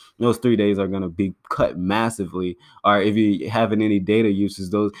internet, that those 3 days are gonna be cut massively, or if you having any data uses,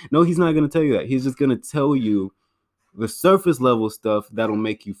 those, no, he's not gonna tell you that. He's just gonna tell you the surface level stuff that'll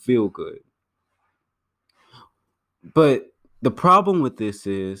make you feel good. But the problem with this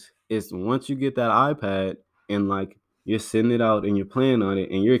is once you get that iPad and like you're sending it out and you're playing on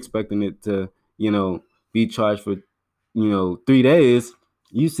it and you're expecting it to, be charged for, 3 days,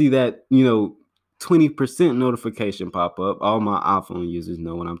 you see that, 20% notification pop up. All my iPhone users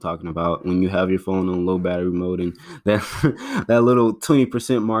know what I'm talking about. When you have your phone on low battery mode and that that little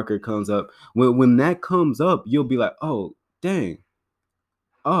 20% marker comes up. When that comes up, you'll be like, oh dang.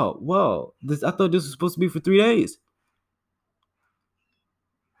 Oh well, I thought this was supposed to be for 3 days.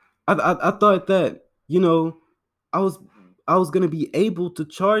 I thought that, I was I was gonna be able to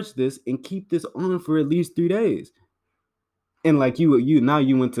charge this and keep this on for at least 3 days. And like you now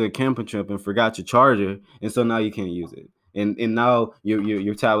you went to a camping trip and forgot your charger, and so now you can't use it. And now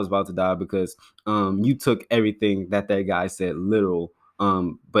your tab is about to die because you took everything that guy said literal,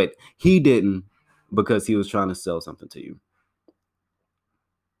 but he didn't, because he was trying to sell something to you.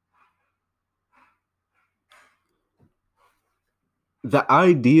 The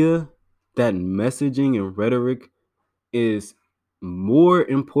idea that messaging and rhetoric is more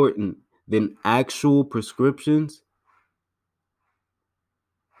important than actual prescriptions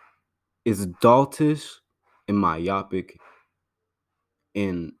is adultish and myopic,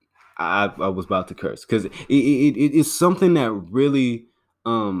 and I was about to curse because it is something that really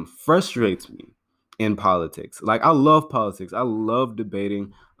frustrates me in politics. Like, I love politics. I love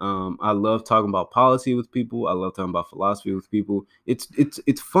debating. I love talking about policy with people. I love talking about philosophy with people. It's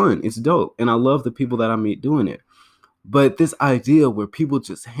fun. It's dope, and I love the people that I meet doing it. But this idea where people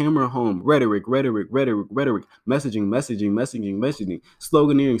just hammer home rhetoric, rhetoric, rhetoric, rhetoric, messaging, messaging, messaging, messaging,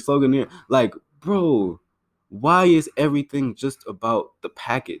 sloganeering, sloganeering. Like, bro, why is everything just about the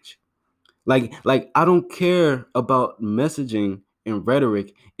package? Like I don't care about messaging and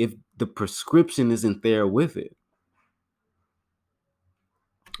rhetoric if the prescription isn't there with it.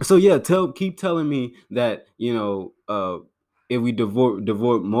 So yeah, keep telling me that, if we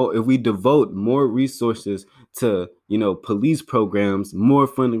devote more resources to, police programs, more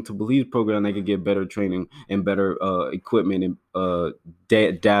funding to police programs, they could get better training and better equipment and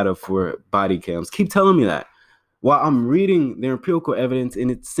data for body cams. Keep telling me that while I'm reading the empirical evidence and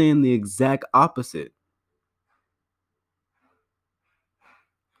it's saying the exact opposite.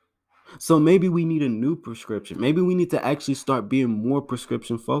 So maybe we need a new prescription. Maybe we need to actually start being more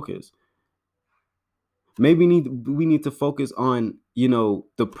prescription focused. Maybe we need to focus on,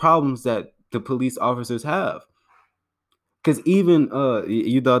 the problems that the police officers have. Because even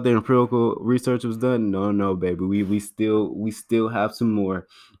you thought the empirical research was done. No, baby. We still have some more.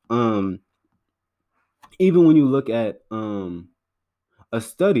 Um, Even when you look at a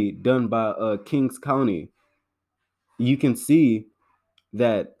study done by Kings County, you can see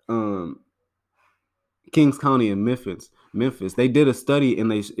that Kings County and Memphis, they did a study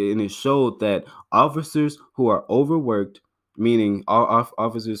and it showed that officers who are overworked, meaning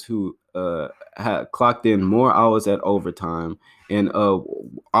officers who had clocked in more hours at overtime, and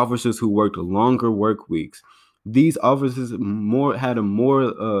officers who worked longer work weeks, these officers had a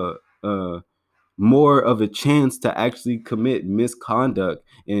more of a chance to actually commit misconduct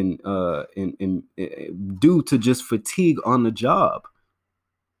and due to just fatigue on the job.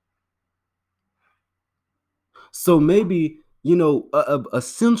 So maybe, a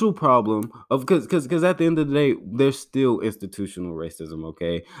central problem of, because at the end of the day, there's still institutional racism.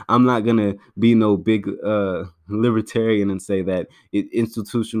 Okay, I'm not gonna be no big libertarian and say that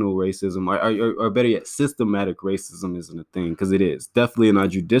institutional racism, or better yet, systematic racism isn't a thing, because it is definitely in our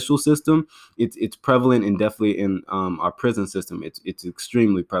judicial system. It's prevalent, and definitely in our prison system. It's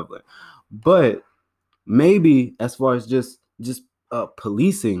extremely prevalent. But maybe as far as just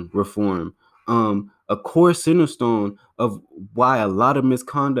policing reform, a core cornerstone of why a lot of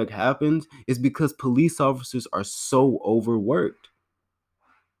misconduct happens is because police officers are so overworked.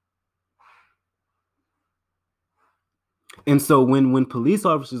 And so when police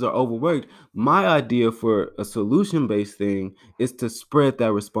officers are overworked, my idea for a solution based thing is to spread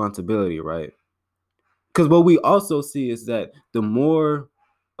that responsibility, right? Because what we also see is that the more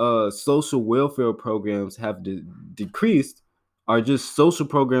social welfare programs have decreased, or just social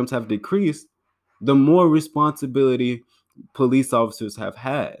programs have decreased, the more responsibility police officers have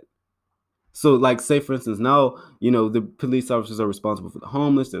had. So, like, say for instance, now the police officers are responsible for the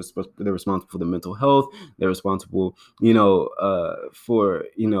homeless. They're responsible for the mental health. They're responsible, for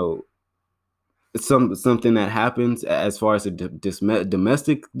something that happens as far as a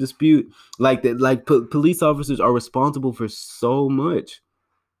domestic dispute, like that, like police officers are responsible for so much,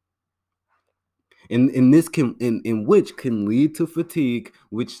 and this can in which can lead to fatigue,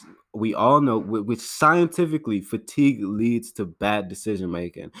 which we all know, which scientifically fatigue leads to bad decision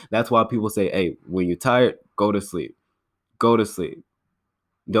making. That's why people say, hey, when you're tired, go to sleep, go to sleep.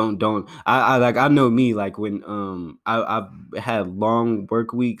 Don't I like, I know me, like when I've had long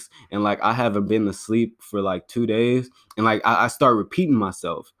work weeks, and like I haven't been to sleep for like 2 days, and like I start repeating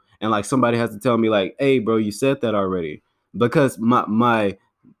myself, and like somebody has to tell me like, hey bro, you said that already, because my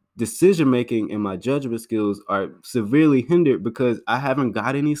decision making and my judgment skills are severely hindered because I haven't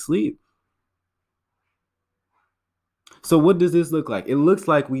got any sleep. So what does this look like? It looks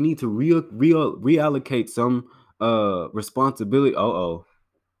like we need to reallocate some responsibility.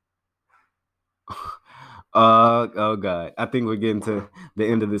 Oh god, I think we're getting to the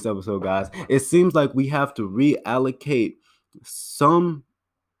end of this episode, guys. It seems like we have to reallocate some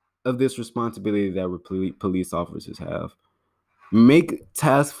of this responsibility that police officers have. Make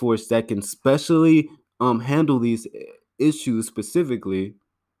task force that can specially handle these issues specifically.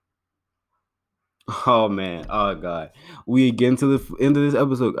 Oh man, oh god, we get into the end of this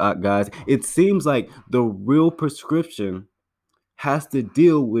episode, guys. It seems like the real prescription has to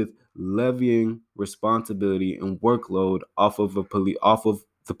deal with levying responsibility and workload off of the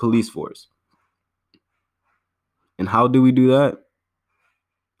police force. And how do we do that?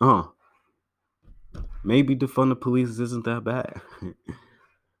 Oh, maybe defund the police isn't that bad.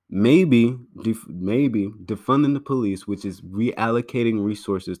 maybe defunding the police, which is reallocating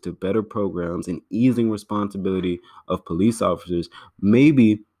resources to better programs and easing responsibility of police officers,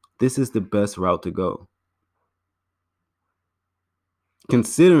 maybe this is the best route to go.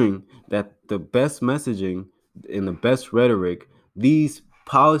 Considering that the best messaging and the best rhetoric, these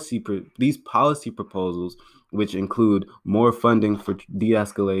policy proposals, which include more funding for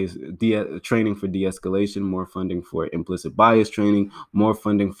training for de-escalation, more funding for implicit bias training, more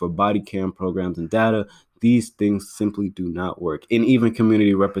funding for body cam programs and data, these things simply do not work. And even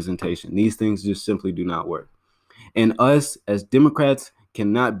community representation, these things just simply do not work. And us as Democrats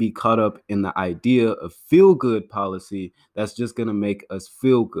cannot be caught up in the idea of feel-good policy that's just going to make us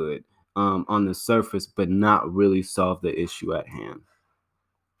feel good on the surface, but not really solve the issue at hand.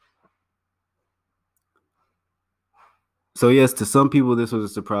 So yes, to some people this was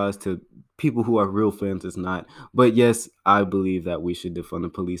a surprise. To people who are real fans, it's not. But yes, I believe that we should defund the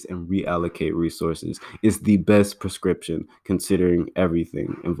police and reallocate resources. It's the best prescription considering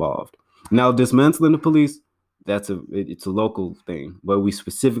everything involved. Now, dismantling the police, it's a local thing, but we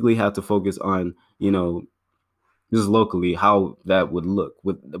specifically have to focus on, just locally how that would look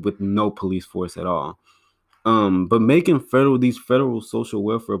with no police force at all. But making these federal social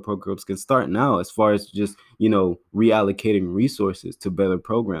welfare programs can start now, as far as just reallocating resources to better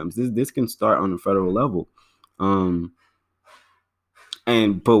programs. This can start on the federal level. But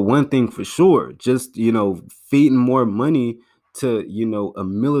one thing for sure, just feeding more money to a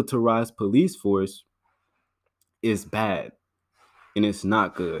militarized police force is bad, and it's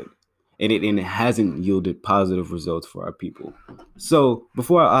not good, and it hasn't yielded positive results for our people. So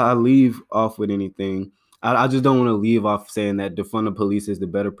before I leave off with anything, I just don't want to leave off saying that defund the police is the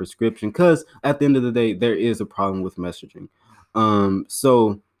better prescription, because at the end of the day, there is a problem with messaging.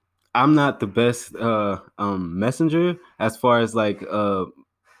 So I'm not the best messenger as far as like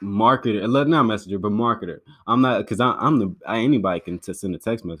marketer, not messenger, but marketer. I'm not, because anybody can send a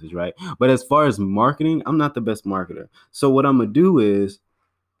text message, right? But as far as marketing, I'm not the best marketer. So what I'm gonna do is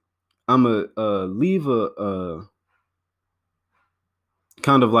I'm gonna leave a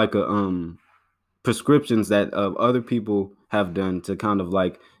kind of like a prescriptions that other people have done to kind of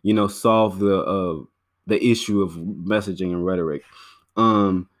like solve the issue of messaging and rhetoric.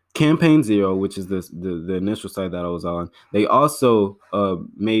 Campaign Zero, which is the initial site that I was on, they also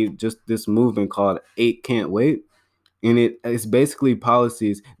made just this movement called 8 Can't Wait, and it's basically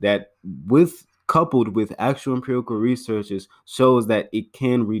policies that, with coupled with actual empirical researches, shows that it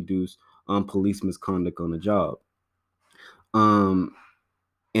can reduce police misconduct on the job.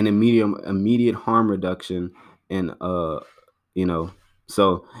 An immediate harm reduction, and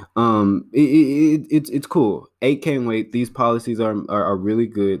so it's cool. 8 Can't Wait. These policies are really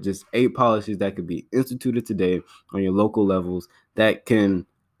good. Just 8 policies that could be instituted today on your local levels that can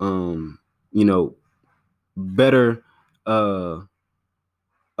better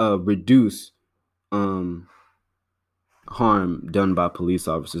reduce harm done by police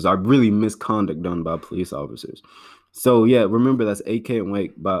officers, or really misconduct done by police officers. So yeah, remember that's 8 Can't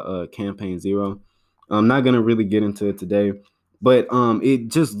Wait by Campaign Zero. I'm not gonna really get into it today. But it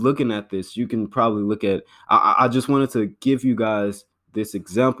just looking at this, you can probably look at. I just wanted to give you guys this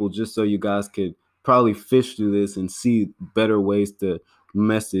example just so you guys could probably fish through this and see better ways to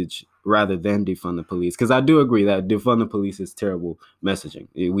message rather than defund the police. Because I do agree that defund the police is terrible messaging.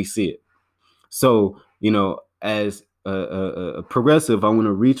 We see it. So, as a progressive, I want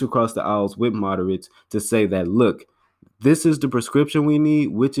to reach across the aisles with moderates to say that, look, this is the prescription we need,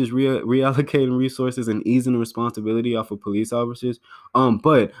 which is reallocating resources and easing the responsibility off of police officers.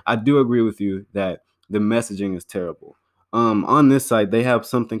 But I do agree with you that the messaging is terrible. On this site, they have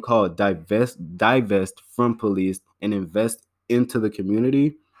something called divest from police and invest into the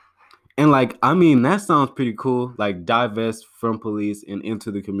community. And like, I mean, that sounds pretty cool. Like divest from police and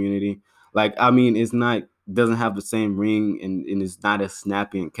into the community. Like, I mean, it's not doesn't have the same ring and it's not as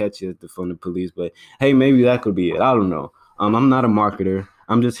snappy and catchy as the from the police. But hey, maybe that could be it. I don't know. I'm not a marketer.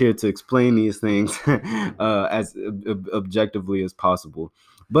 I'm just here to explain these things as objectively as possible.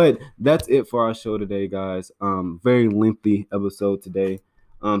 But that's it for our show today, guys. Very lengthy episode today.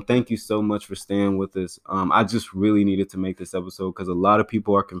 Thank you so much for staying with us. I just really needed to make this episode because a lot of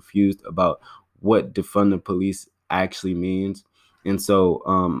people are confused about what defund the police actually means. And so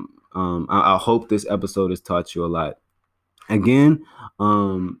I hope this episode has taught you a lot. Again,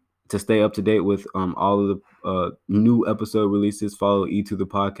 to stay up to date with all of the new episode releases, follow E to the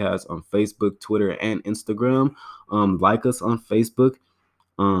Podcast on Facebook, Twitter, and Instagram. Like us on Facebook.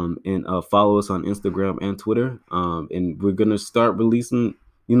 And follow us on Instagram and Twitter. And we're gonna start releasing,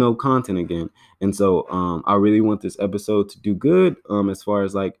 content again. And so I really want this episode to do good. As far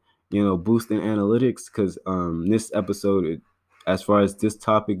as like, boosting analytics, because this episode, as far as this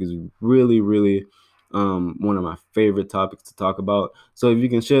topic, is really, really one of my favorite topics to talk about. So if you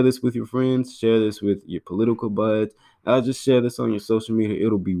can share this with your friends, share this with your political buds, just share this on your social media.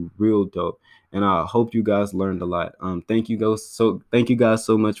 It'll be real dope. And I hope you guys learned a lot. Thank you guys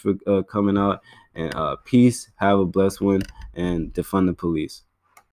so much for coming out. And peace. Have a blessed one. And defund the police.